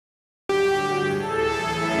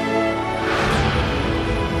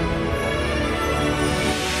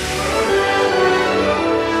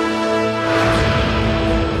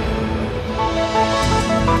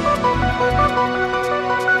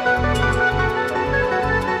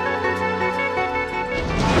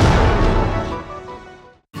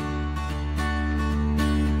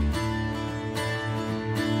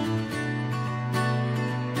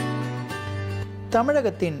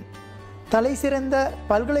தமிழகத்தின் தலைசிறந்த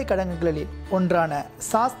பல்கலைக்கழகங்களில் ஒன்றான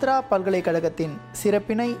சாஸ்திரா பல்கலைக்கழகத்தின்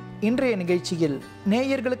சிறப்பினை இன்றைய நிகழ்ச்சியில்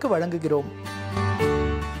நேயர்களுக்கு வழங்குகிறோம்.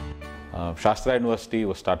 Sastra University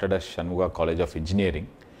was started as Shanmuga College of Engineering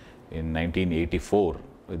in 1984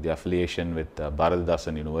 with the affiliation with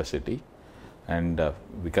Bharatdasan University and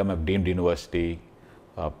become a deemed university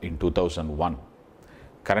in 2001.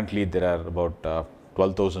 Currently there are about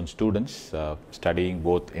 12,000 students studying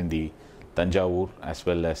both in the Thanjavur as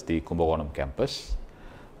well as the Kumbakonam campus.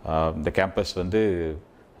 The campus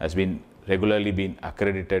has been regularly been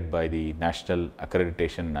accredited by the National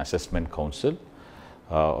Accreditation and Assessment Council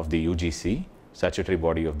of the UGC, statutory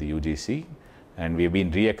body of the UGC, and we have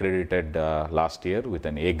been re-accredited last year with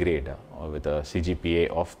an A grade with a CGPA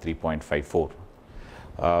of 3.54.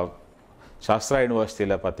 Sastra University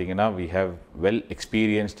we have well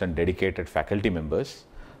experienced and dedicated faculty members,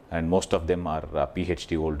 and most of them are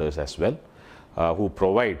PhD holders as well, who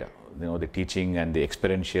provide the teaching and the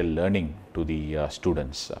experiential learning to the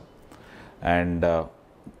students. And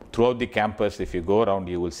throughout the campus, if you go around,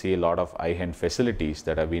 you will see a lot of high-end facilities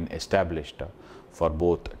that have been established for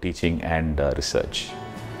both teaching and research.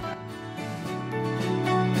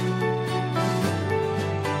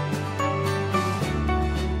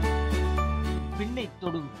 விண்ணை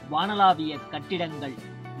தொடும் வானளாவிய கட்டிடங்கள்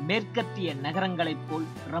மேற்கத்திய நகரங்களைப் போல்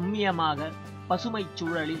ரம்மியமாக பசுமை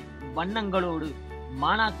சூழலில் வண்ணங்களோடு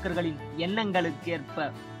மாணாக்கர்களின் எண்ணங்களுக்கேற்ப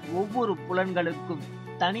ஒவ்வொரு புலன்களுக்கும்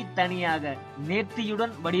தனித்தனியாக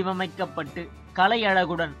நேர்த்தியுடன் வடிவமைக்கப்பட்டு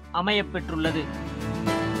கலையழகுடன் அமையப்பெற்றுள்ளது.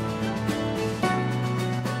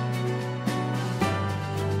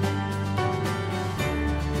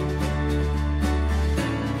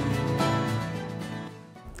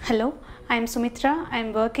 Hello, I am Sumitra. I am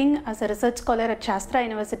working as a research scholar at Sastra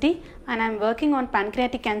University and I am working on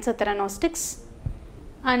pancreatic cancer theranostics.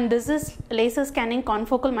 And this is laser scanning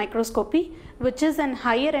confocal microscopy, which is an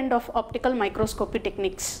higher end of optical microscopy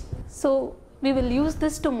techniques. So we will use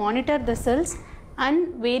this to monitor the cells, and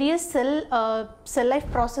various cell life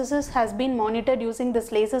processes has been monitored using this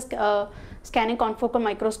laser scanning confocal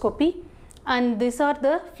microscopy. And these are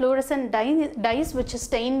the fluorescent dyes which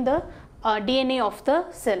stain the DNA of the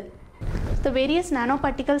cell. The various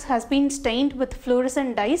nanoparticles has been stained with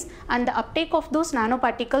fluorescent dyes, and the uptake of those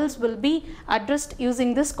nanoparticles will be addressed using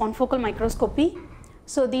this confocal microscopy.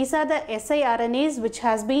 So these are the siRNAs which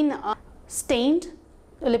has been stained.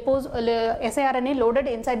 siRNA loaded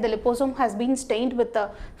inside the liposome has been stained with the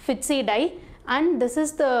FITC dye, and this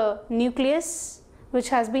is the nucleus which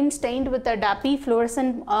has been stained with the DAPI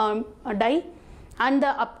fluorescent dye, and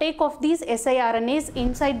the uptake of these siRNAs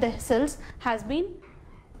inside the cells has been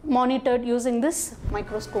monitored using this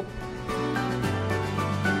microscope.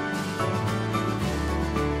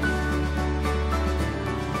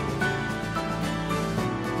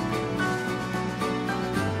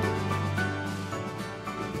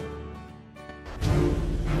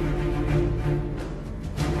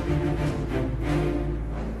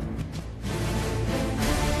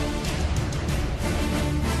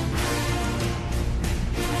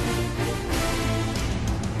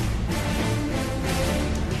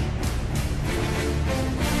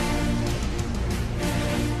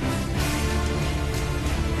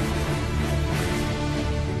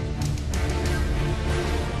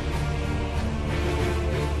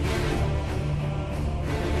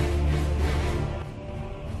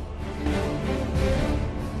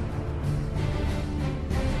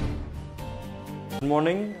 Good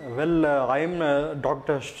morning. Well, I am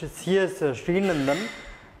Dr. C.S. Srinandan.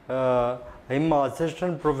 I am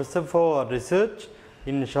Assistant Professor for Research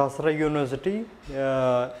in Sastra University.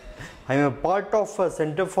 I am a part of a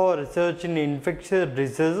Center for Research in Infectious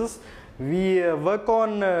Diseases. We work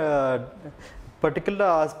on particular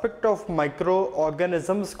aspect of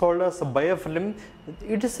microorganisms called as biofilm.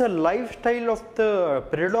 It is a lifestyle of the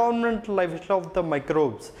predominant lifestyle of the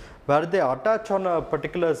microbes, where they attach on a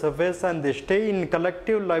particular surface and they stay in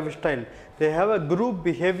collective lifestyle. They have a group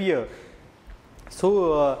behavior. So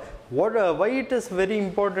why it is very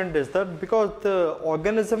important is that because the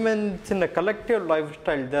organism is in a collective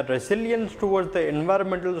lifestyle, the resilience towards the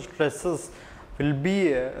environmental stresses will be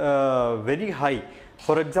very high.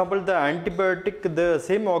 For example, the antibiotic, the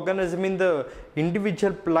same organism in the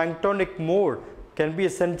individual planktonic mode can be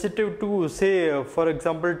sensitive to, say, for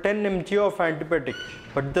example, 10 mg of antibiotic,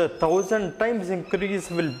 but the 1000 times increase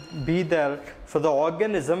will be there for the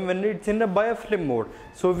organism when it's in a biofilm mode.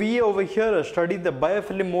 So we over here study the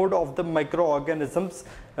biofilm mode of the microorganisms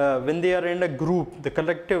when they are in a group, the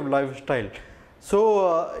collective lifestyle.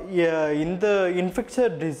 So, yeah, in the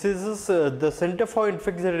infectious diseases, the Center for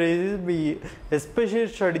Infectious Diseases, we especially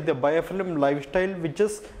study the biofilm lifestyle,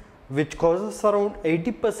 which causes around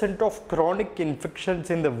 80% of chronic infections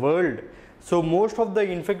in the world. So, most of the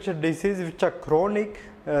infectious diseases which are chronic,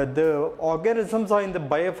 the organisms are in the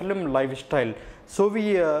biofilm lifestyle. So,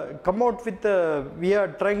 we are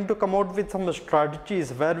trying to come out with some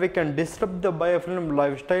strategies where we can disrupt the biofilm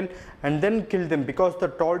lifestyle and then kill them, because the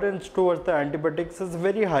tolerance towards the antibiotics is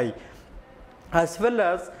very high. As well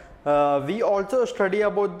as we also study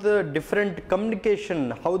about the different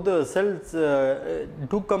communication, how the cells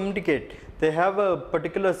do communicate. They have a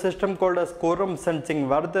particular system called as quorum sensing,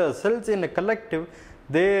 where the cells in a collective,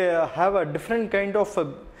 they have a different kind of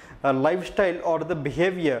lifestyle or the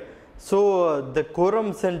behavior. So, the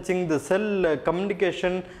quorum sensing, the cell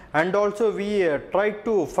communication, and also we try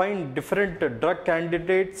to find different drug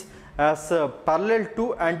candidates as parallel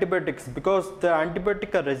to antibiotics, because the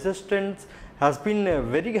antibiotic resistance has been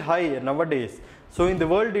very high nowadays. So, in the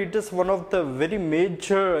world, it is one of the very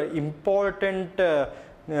major important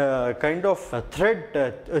kind of threat,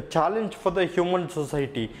 a challenge for the human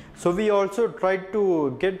society. So, we also try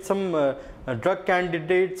to get some drug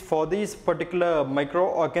candidates for these particular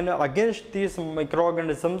against these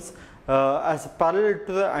microorganisms as parallel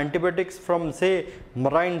to the antibiotics from, say,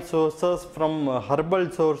 marine sources, from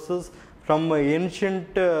herbal sources, from ancient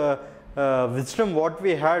wisdom what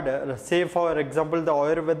we had, say for example the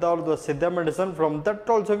Ayurveda or the Siddha medicine. From that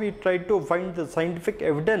also we try to find the scientific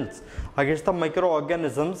evidence against the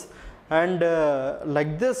microorganisms, and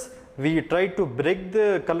like this we try to break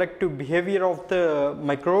the collective behavior of the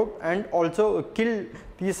microbe and also kill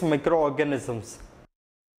these microorganisms.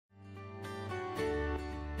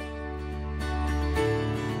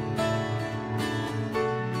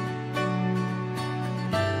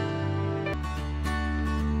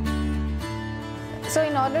 So,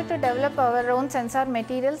 in order to develop our own sensor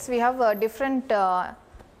materials, we have different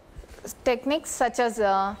techniques such as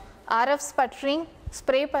RF sputtering,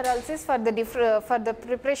 spray pyrolysis for the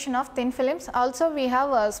preparation of thin films. Also, we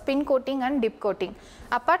have spin coating and dip coating.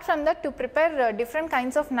 Apart from that, to prepare different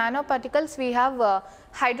kinds of nanoparticles, we have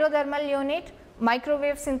hydrothermal unit,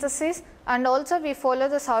 microwave synthesis, and also we follow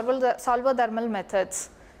the solvothermal methods.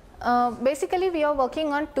 Basically, we are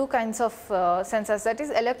working on two kinds of sensors, that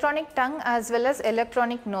is electronic tongue as well as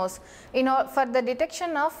electronic nose. For the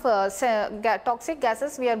detection of toxic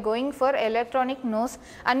gases, we are going for electronic nose,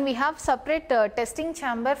 and we have separate testing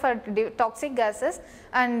chamber for toxic gases,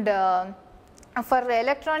 and for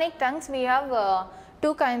electronic tongues we have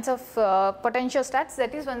two kinds of potentiostats,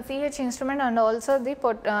 that is one CH instrument and also the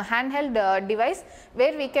handheld device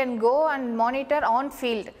where we can go and monitor on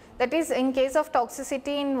field. That is, in case of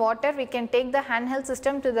toxicity in water, we can take the handheld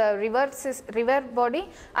system to the river body,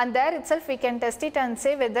 and there itself we can test it and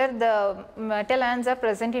say whether the metal ions are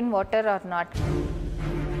present in water or not.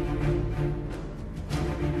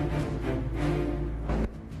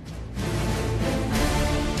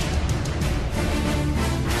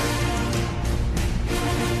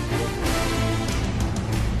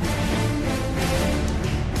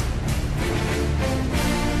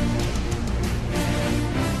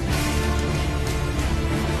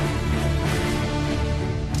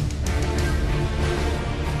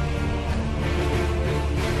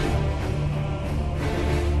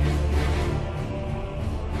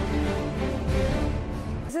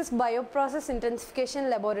 This is Bioprocess Intensification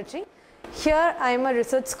Laboratory. Here I am a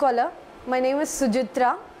research scholar. My name is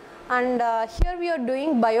Sujitra, and here we are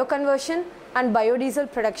doing bioconversion and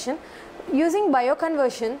biodiesel production. Using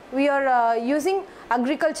bioconversion, we are using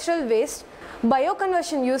agricultural waste.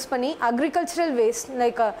 Bioconversion use panni agricultural waste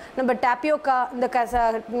like number tapioca, the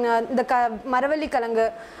maravalli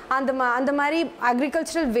kalangu, and the mari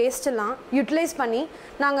agricultural waste la utilize panni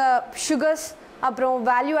nanga sugars அப்புறம்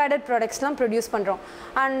value added productsலாம் produce பண்ணுறோம்,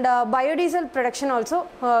 and biodiesel production also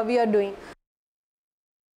we are doing.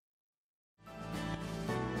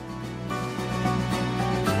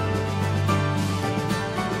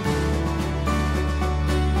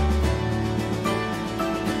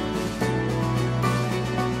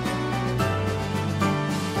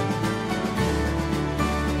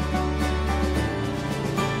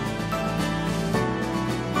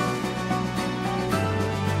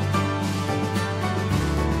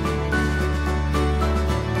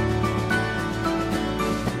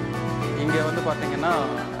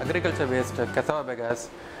 agriculture waste, cassava bagasse,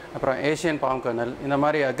 அப்புறம் Asian bomb kernel, இந்த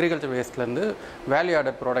மாதிரி agriculture வேஸ்ட்லேருந்து value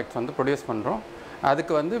added products வந்து produce பண்ணுறோம்.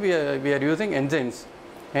 அதுக்கு வந்து we are using enzymes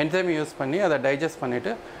use பண்ணி அதை டைஜஸ்ட்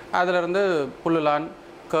பண்ணிவிட்டு அதிலிருந்து புல்லுலான்,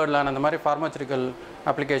 கர்ட்லான் அந்த மாதிரி ஃபார்மாசூட்டிக்கல்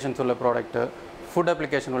அப்ளிகேஷன்ஸ் உள்ள ப்ராடக்ட்டு, ஃபுட்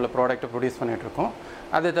அப்ளிகேஷன் உள்ள ப்ராடக்ட்டை ப்ரொடியூஸ் பண்ணிகிட்ருக்கோம்.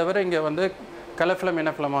 அதை தவிர இங்கே வந்து கலஃப்ளம்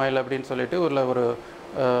இனஃப்ளம் ஆயில் அப்படின்னு சொல்லிட்டு ஒரு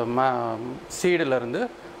சீடிலேருந்து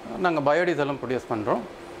நாங்கள் பயோடீசலும் ப்ரொடியூஸ் பண்ணுறோம்.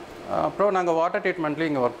 அப்புறம் நாங்கள் வாட்டர்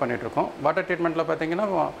ட்ரீட்மெண்ட்லேயும் இங்கே ஒர்க் பண்ணிகிட்ருக்கோம். வாட்டர் ட்ரீட்மெண்ட்டில் பார்த்திங்கன்னா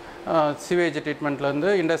சிவேஜ்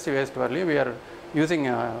ட்ரீட்மெண்ட்லேருந்து இண்டஸ்ட்ரி வேஸ்ட் வரலையும் வி ஆர் யூஸிங்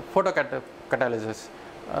ஃபோட்டோ கட்டாலிசிஸ்,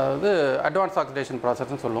 அதாவது அட்வான்ஸ் ஆக்சிடேஷன்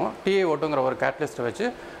ப்ராசஸ்ன்னு சொல்லுவோம். TiO2ங்கிற ஒரு கேட்டலிஸ்ட்டை வச்சு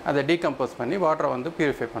அதை டீகம்போஸ் பண்ணி வாட்டரை வந்து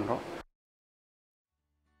பியூரிஃபை பண்ணுறோம்.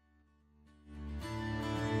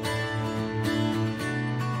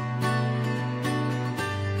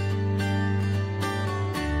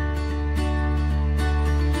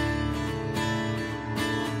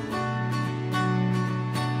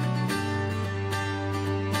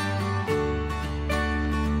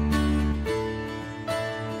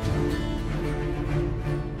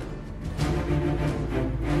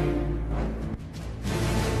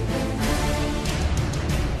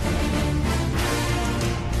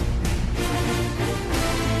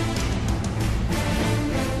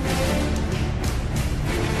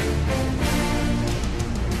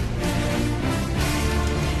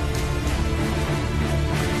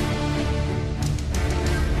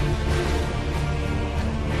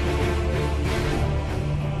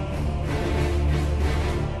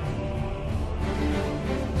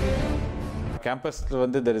 Campus,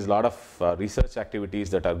 there is a lot of research activities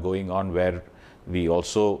that are going on where we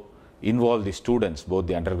also involve the students, both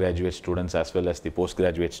the undergraduate students as well as the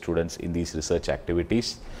postgraduate students, in these research activities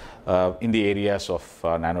in the areas of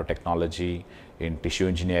nanotechnology, in tissue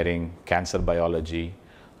engineering, cancer biology,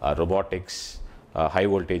 robotics, high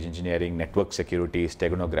voltage engineering, network security,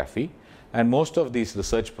 steganography. And most of these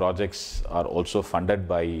research projects are also funded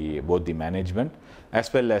by both the management as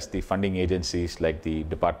well as the funding agencies like the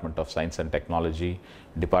Department of Science and Technology,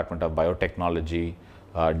 Department of Biotechnology,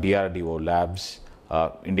 DRDO labs,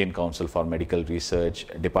 Indian Council for Medical Research,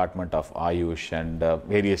 Department of Ayush, and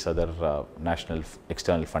various other national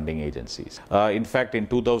external funding agencies. In fact, in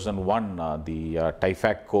 2001, the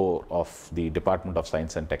TIFAC core of the Department of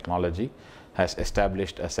Science and Technology has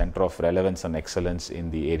established a center of relevance and excellence in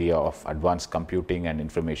the area of advanced computing and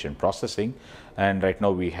information processing. And right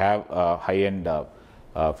now we have a high-end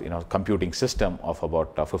computing system of about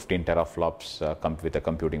 15 teraflops with a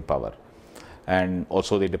computing power. And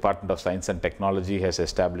also the Department of Science and Technology has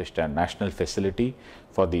established a national facility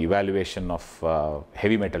for the evaluation of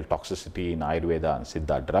heavy metal toxicity in Ayurveda and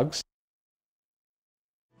Siddha drugs.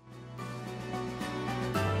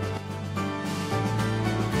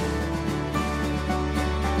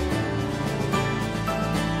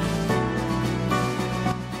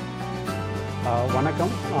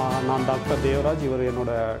 வணக்கம், நான் doctor Devaraj. இவர்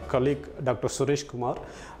என்னோட colleague doctor Sureshkumar.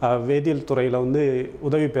 வேதியியல் துறையில்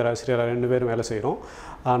உதவி பேராசிரியராக 2 பேரும் வேலை செய்கிறோம்.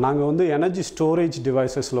 நாங்கள் எனர்ஜி ஸ்டோரேஜ்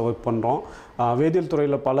டிவைசஸில் ஒர்க் பண்ணுறோம். வேதியியல்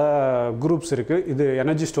துறையில் பல குரூப்ஸ் இருக்குது. இது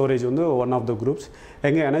energy storage one of the groups.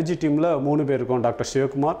 எங்கள் எனர்ஜி டீமில் 3 பேர் இருக்கோம். டாக்டர்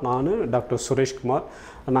சிவகுமார், நான், டாக்டர் சுரேஷ்குமார்.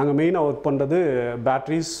 நாங்கள் மெயினாக ஒர்க் பண்ணுறது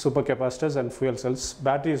Patrice, super capacitors and fuel cells.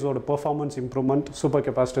 பேட்ரிஸோட performance improvement, super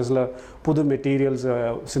கெப்பாசிட்டர்ஸில் புது மெட்டீரியல்ஸ்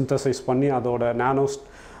சிந்தசைஸ் பண்ணி அதோட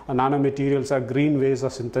நானோ மெட்டீரியல்ஸாக க்ரீன்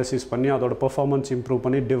வேஸாக சிந்தசிஸ் பண்ணி அதோட பெர்ஃபார்மன்ஸ் இம்ப்ரூவ்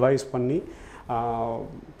பண்ணி டிவைஸ் பண்ணி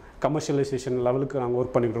கமர்ஷியலைசேஷன் லெவலுக்கு நாங்கள்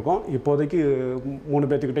ஒர்க் பண்ணிகிட்டு இருக்கோம். இப்போதைக்கு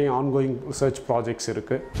 3 பேர்த்துக்கிட்டையும் ஆன்கோயிங் ரிசர்ச் ப்ராஜெக்ட்ஸ்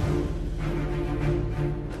இருக்குது.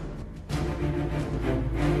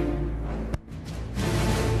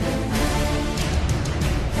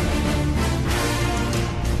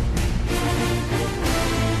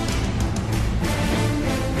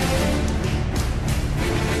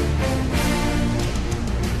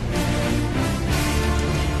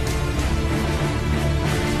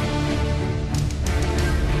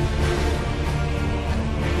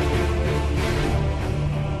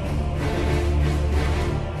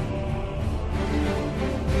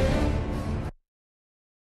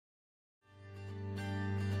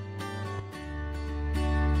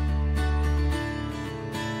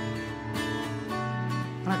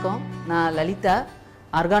 வணக்கம், நான் லலிதா,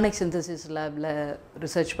 ஆர்கானிக் சிந்தசிஸ் லேபில்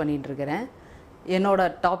ரிசர்ச் பண்ணிகிட்ருக்கிறேன். என்னோட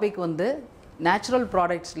டாபிக் நேச்சுரல்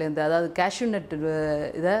ப்ராடக்ட்ஸ்லேருந்து, அதாவது கேஷ்யூநட்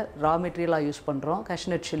இதை ரா மெட்டீரியலாக யூஸ் பண்ணுறோம்,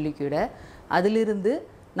 கேஷ்யூநட் ஷெல்லிக்யூடை. அதிலிருந்து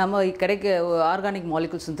நம்ம ஆர்கானிக்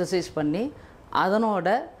மாலிகுல் சிந்தசைஸ் பண்ணி அதனோட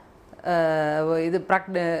இது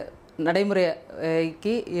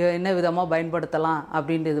நடைமுறைக்கு என்ன விதமாக பயன்படுத்தலாம்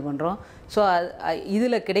அப்படின்ட்டு இது பண்ணுறோம். ஸோ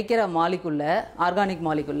இதில் கிடைக்கிற ஆர்கானிக்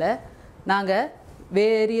மாலிகுலில் நாங்கள்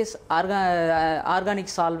வேரியஸ்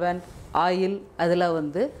ஆர்கானிக் சால்வெண்ட், ஆயில் அதில்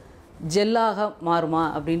ஜெல்லாக மாறுமா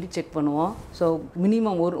அப்படின்ட்டு செக் பண்ணுவோம். ஸோ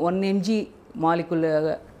மினிமம் 1 mg மாலிகுல்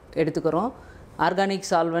எடுத்துக்கிறோம். ஆர்கானிக்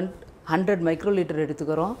சால்வெண்ட் 100 மைக்ரோலிட்டர்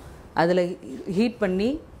எடுத்துக்கிறோம். அதில் ஹீட் பண்ணி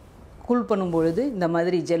கூல் பண்ணும்பொழுது இந்த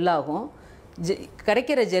மாதிரி ஜெல்லாகும்.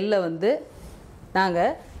 கிடைக்கிற ஜெல்லை வந்து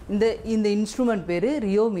நாங்கள் இந்த இன்ஸ்ட்ருமெண்ட் பேர்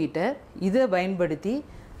ரியோமீட்டர், இதை பயன்படுத்தி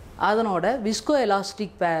அதனோட விஸ்கோ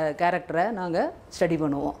எலாஸ்டிக் கேரக்டரை நாங்கள் ஸ்டடி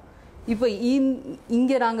பண்ணுவோம். இப்போ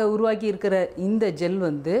இங்கே நாங்கள் உருவாக்கி இருக்கிற இந்த ஜெல்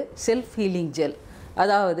வந்து செல்ஃப் ஹீலிங் ஜெல்.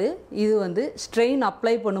 அதாவது இது வந்து ஸ்ட்ரெயின்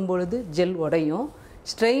அப்ளை பண்ணும்பொழுது ஜெல் உடையும்,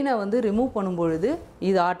 ஸ்ட்ரெயினை வந்து ரிமூவ் பண்ணும்பொழுது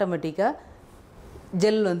இது ஆட்டோமேட்டிக்காக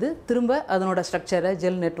ஜெல் வந்து திரும்ப அதனோட ஸ்ட்ரக்சரை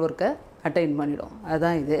ஜெல் நெட்வொர்க்கை அட்டைன் பண்ணிடும்.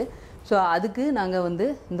 அதுதான் இது. ஸோ அதுக்கு நாங்கள் வந்து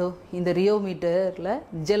இந்த ரியோமீட்டரில்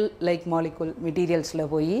ஜெல் லைக் மாலிகுல்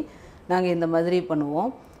மெட்டீரியல்ஸில் போய் நாங்கள் இந்த மாதிரி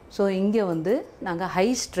பண்ணுவோம். ஸோ இங்கே வந்து நாங்கள் ஹை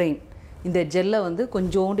ஸ்ட்ரெயின் இந்த ஜெல்லை வந்து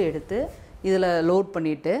கொஞ்சோண்டு எடுத்து இதில் லோட்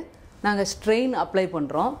பண்ணிவிட்டு நாங்கள் ஸ்ட்ரெயின் அப்ளை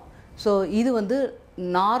பண்ணுறோம். ஸோ இது வந்து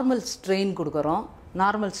நார்மல் ஸ்ட்ரெயின் கொடுக்குறோம்.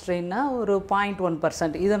 நார்மல் ஸ்ட்ரெயின்னா ஒரு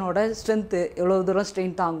 0.1%. இதனோட ஸ்ட்ரென்த்து எவ்வளோ தூரம்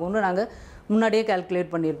ஸ்ட்ரெயின் தாங்கும்னு நாங்கள் முன்னாடியே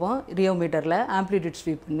கால்குலேட் பண்ணியிருப்போம் ரியோமீட்டரில் ஆம்ப்ளிடியூட்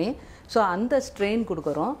ஸ்வீப் பண்ணி. ஸோ அந்த ஸ்ட்ரெயின்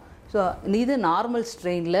கொடுக்குறோம். ஸோ இது நார்மல்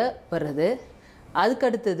ஸ்ட்ரெயினில் வர்றது.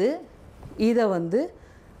 அதுக்கடுத்தது இதை வந்து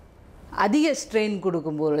அதிக ஸ்ட்ரெயின்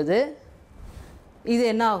கொடுக்கும்பொழுது இது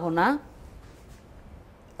என்ன ஆகும்னா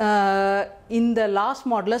இந்த லாஸ்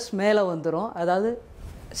மாடுலஸ் மேலே வந்துடும். அதாவது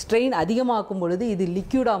ஸ்ட்ரெயின் அதிகமாக்கும் பொழுது இது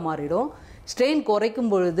லிக்யூடாக மாறிடும், ஸ்ட்ரெயின்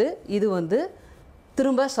குறைக்கும் பொழுது இது வந்து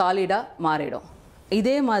திரும்ப சாலிடாக மாறிடும்.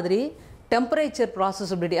 இதே மாதிரி டெம்பரேச்சர்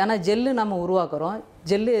ப்ராசஸபிலிட்டி, ஆனால் ஜெல்லு நம்ம உருவாக்குறோம்.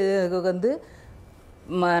 ஜெல்லு வந்து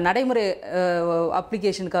நடைமுறை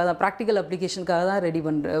அப்ளிகேஷனுக்காக தான், ப்ராக்டிக்கல் அப்ளிகேஷனுக்காக தான் ரெடி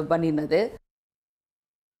பண்ணினது.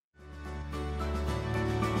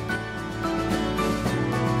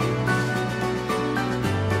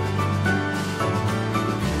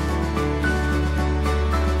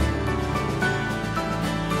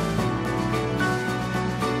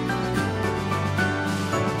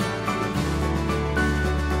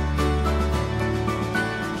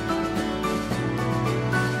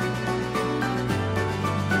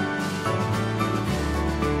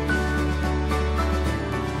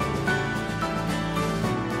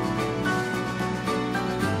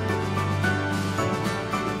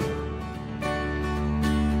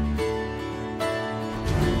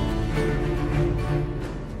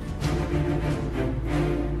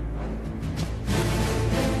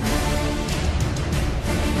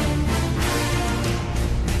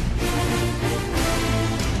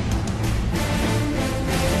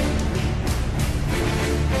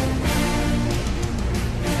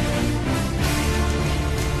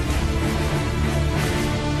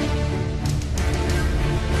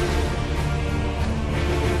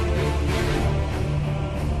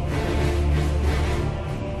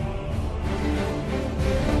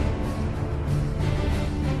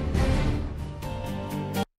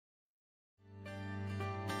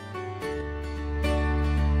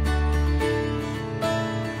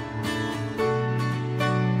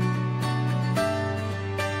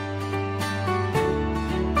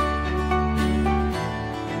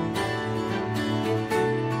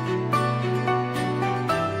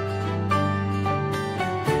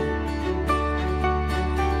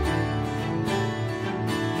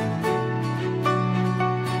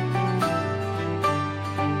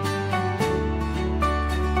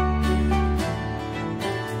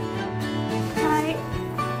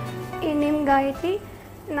 காயத்ரி.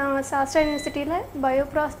 நான் சாஸ்ட்ரா யூனிவர்சிட்டியில்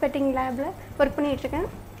பயோப்ராஸ்பெக்டிங் லேபில் ஒர்க் பண்ணிகிட்ருக்கேன்.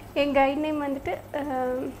 என் கைட் நேம் வந்துட்டு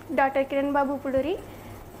doctor Kiran Babu புலூரி.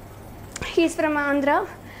 He's from Andhra.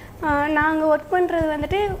 நாங்கள் ஒர்க் பண்ணுறது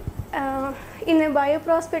வந்துட்டு இந்த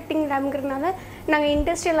பயோப்ராஸ்பெக்டிங் லேபுங்கிறதுனால நாங்கள்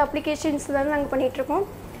இண்டஸ்ட்ரியல் அப்ளிகேஷன்ஸ் தான் நாங்கள் பண்ணிகிட்ருக்கோம்.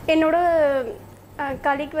 என்னோட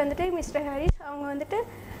கலீக் வந்துட்டு மிஸ்டர் ஹரிஷ், அவங்க வந்துட்டு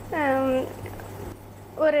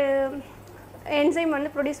ஒரு என்சைம் வந்து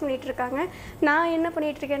ப்ரொடியூஸ் பண்ணிகிட்ருக்காங்க. நான் என்ன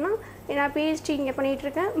பண்ணிகிட்ருக்கேன்னா, நான் பிஹெச்டி இங்கே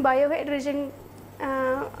பண்ணிகிட்ருக்கேன். பயோஹைட்ரஜன்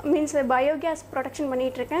மீன்ஸ் பயோகேஸ் ப்ரொடக்ஷன்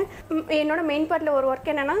பண்ணிகிட்ருக்கேன். என்னோடய மெயின் பார்ட்டில் ஒரு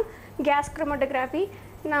ஒர்க் என்னென்னா கேஸ் குரோமட்டோகிராஃபி.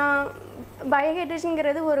 நான்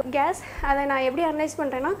பயோஹைட்ரஜன்கிறது ஒரு கேஸ், அதை நான் எப்படி அனலைஸ்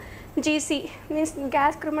பண்ணுறேன்னா ஜிசி மீன்ஸ்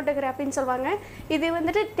கேஸ் குரோமட்டோகிராஃபின்னு சொல்லுவாங்க. இது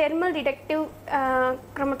வந்துட்டு தெர்மல் டிடெக்டிவ்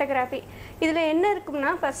குரோமட்டோகிராஃபி. இதில் என்ன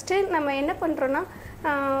இருக்கும்னா, ஃபஸ்ட்டு நம்ம என்ன பண்ணுறோன்னா,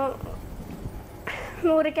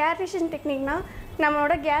 ஒரு கேரேஷன் டெக்னிக்னால்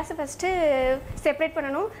நம்மளோட கேஸை ஃபஸ்ட்டு செப்ரேட்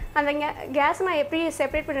பண்ணணும். அந்த கேஸ் நான் எப்படி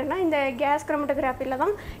செப்ரேட் பண்ணுறேன்னா, இந்த கேஸ் குரோமட்டோகிராஃபியில்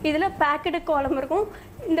தான். இதில் பேக்கெடு காலம் இருக்கும்.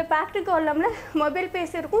 இந்த பேக்கெடு காலமில் மொபைல்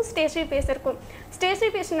பேஸ் இருக்கும், ஸ்டேஷனரி பேஸ் இருக்கும்.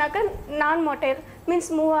 ஸ்டேஷனரி பேஸ்னாக்கா நான் மோட்டைல்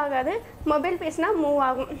மீன்ஸ் மூவ் ஆகாது, மொபைல் பேஸ்னால் மூவ்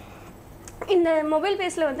ஆகும். இந்த மொபைல்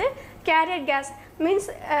பேஸில் வந்து கேரியர் கேஸ் மீன்ஸ்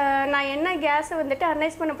நான் என்ன கேஸை வந்துட்டு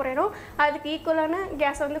அனலைஸ் பண்ண போகிறேனோ அதுக்கு ஈக்குவலான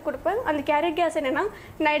கேஸை வந்து கொடுப்பேன். அந்த கேரியர் கேஸ் என்னென்னா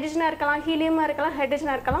நைட்ரஜனாக இருக்கலாம், ஹீலியமாக இருக்கலாம்,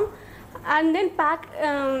 ஹைட்ரஜனாக இருக்கலாம். And then back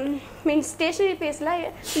means stationary பேஸில்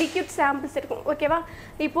லிக்விட் சாம்பிள்ஸ் இருக்கும். ஓகேவா?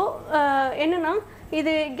 இப்போது என்னென்னா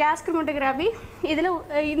இது கேஸ் குரோமட்டோகிராஃபி. இதில்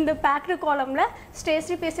இந்த பேக்டு காலமில்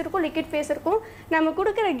ஸ்டேஷனரி பேஸ் இருக்கும், லிக்விட் பேஸ் இருக்கும். நம்ம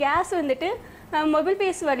கொடுக்குற கேஸ் வந்துட்டு மொபைல்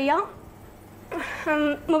பேஸ் வழியாக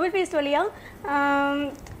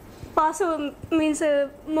மீன்ஸ்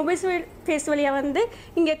மொபைல் பேஸ் வழியாக வந்து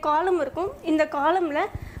இங்கே காலம் இருக்கும். இந்த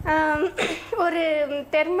காலமில் ஒரு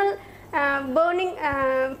தெர்மல் பேர்னிங்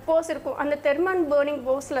போஸ் இருக்கும். அந்த தெர்மல் பேர்னிங்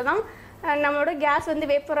போஸில் தான் நம்மளோட கேஸ் வந்து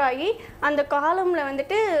வேப்பர் ஆகி அந்த காலமில்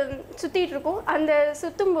வந்துட்டு சுற்றிட்டு இருக்கும். அந்த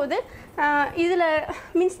சுற்றும்போது இதில்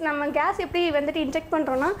மீன்ஸ் நம்ம கேஸ் எப்படி வந்துட்டு இன்ஜெக்ட்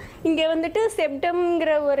பண்ணுறோன்னா, இங்கே வந்துட்டு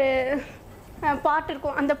செப்டம்ங்கிற ஒரு பார்ட்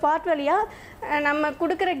இருக்கும். அந்த பார்ட் வழியாக நம்ம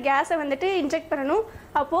கொடுக்குற கேஸை வந்துட்டு இன்ஜெக்ட் பண்ணணும்.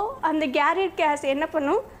 அப்போது அந்த கேரியர் கேஸ் என்ன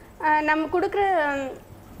பண்ணும், நம்ம கொடுக்குற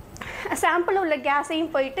சாம்பிளில் உள்ள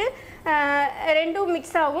கேஸையும் போயிட்டு ரெண்டும்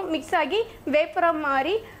மிக்ஸ் ஆகி வேப்பராக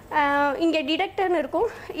மாறி இங்கே டிடெக்டர்னு இருக்கும்.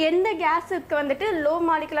 எந்த கேஸுக்கு வந்துட்டு லோ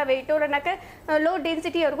மாலிகுலர் வெயிட்டோ இல்லைனாக்க லோ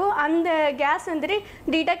டென்சிட்டியோ இருக்கும், அந்த கேஸ் வந்துட்டு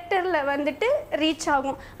டிடெக்டரில் வந்துட்டு ரீச்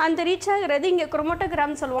ஆகும். அந்த ரீச் ஆகிறது இங்கே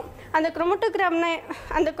குரோமட்டோகிராம்னு சொல்லுவோம். அந்த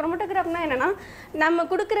குரோமட்டோகிராம்னா என்னென்னா, நம்ம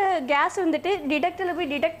கொடுக்குற கேஸ் வந்துட்டு டிடெக்டரில்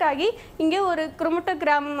போய் டிடெக்ட் ஆகி இங்கே ஒரு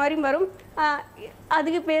குரோமட்டோகிராம் மாதிரி வரும்.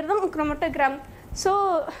 அதுக்கு பேர் தான் குரோமட்டோகிராம். ஸோ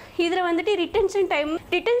இதில் வந்துட்டு ரிட்டென்ஷன்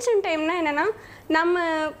டைம்னா என்னென்னா, நம்ம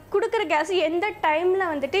கொடுக்குற கேஸ் எந்த டைமில்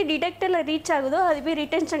வந்துட்டு டிடெக்டரில் ரீச் ஆகுதோ அது போய்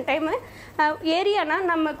ரிட்டென்ஷன் டைமு. ஏரியானா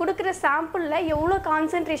நம்ம கொடுக்குற சாம்பிளில் எவ்வளோ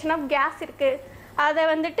கான்சன்ட்ரேஷன் ஆஃப் கேஸ் இருக்குது அதை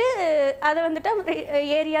வந்துட்டு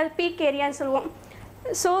ஏரியா பீக் ஏரியான்னு சொல்லுவோம்.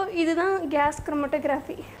 ஸோ இதுதான் case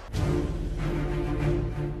chromatography.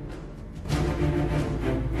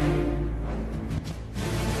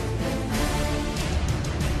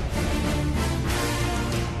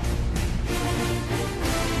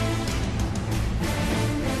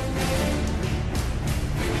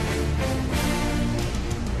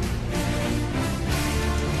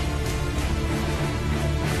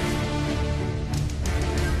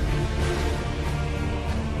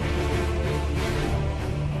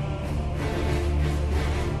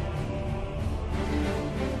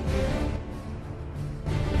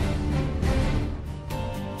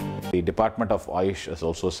 The Department of Ayush has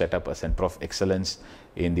also set up a Center of Excellence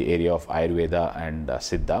in the area of Ayurveda and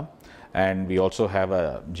Siddha, and we also have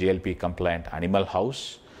a GLP compliant animal house,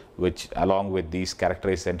 which along with these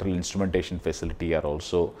characterized central instrumentation facility are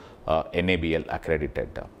also NABL accredited.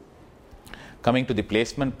 Coming to the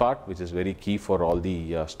placement part, which is very key for all the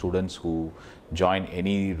students who join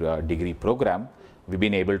any degree program, we've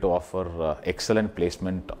been able to offer excellent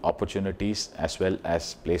placement opportunities as well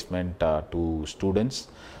as placement to students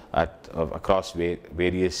across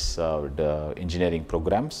various engineering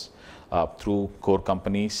programs through core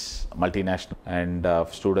companies, multinational, and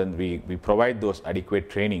students. We provide those adequate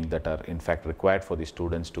training that are in fact required for the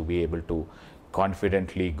students to be able to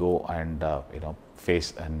confidently go and face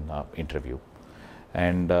an interview.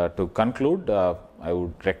 And to conclude, I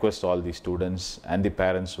would request all the students and the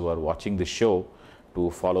parents who are watching the show to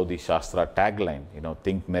follow the Shastra tagline,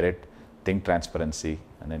 think merit, think transparency,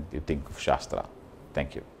 and then you think of Shastra.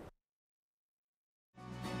 Thank you.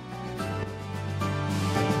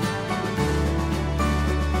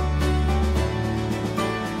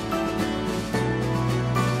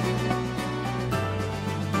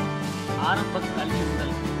 ஆரம்ப கல்வி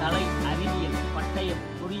முதல் கலை, அறிவியல், பட்டயம்,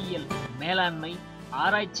 பொறியியல், மேலாண்மை,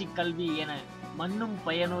 ஆராய்ச்சி கல்வி என மண்ணும்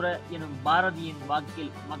பயனுற எனும் பாரதியின்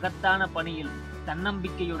வாக்கில் மகத்தான பணியில்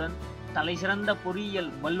தன்னம்பிக்கையுடன் தலைசிறந்த பொறியியல்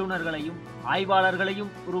வல்லுநர்களையும்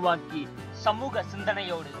ஆய்வாளர்களையும் உருவாக்கி சமூக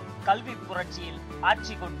சிந்தனையோடு கல்வி புரட்சியில்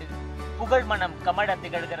ஆட்சி கொண்டு புகழ்மனம் கமழ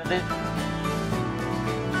திகழ்கிறது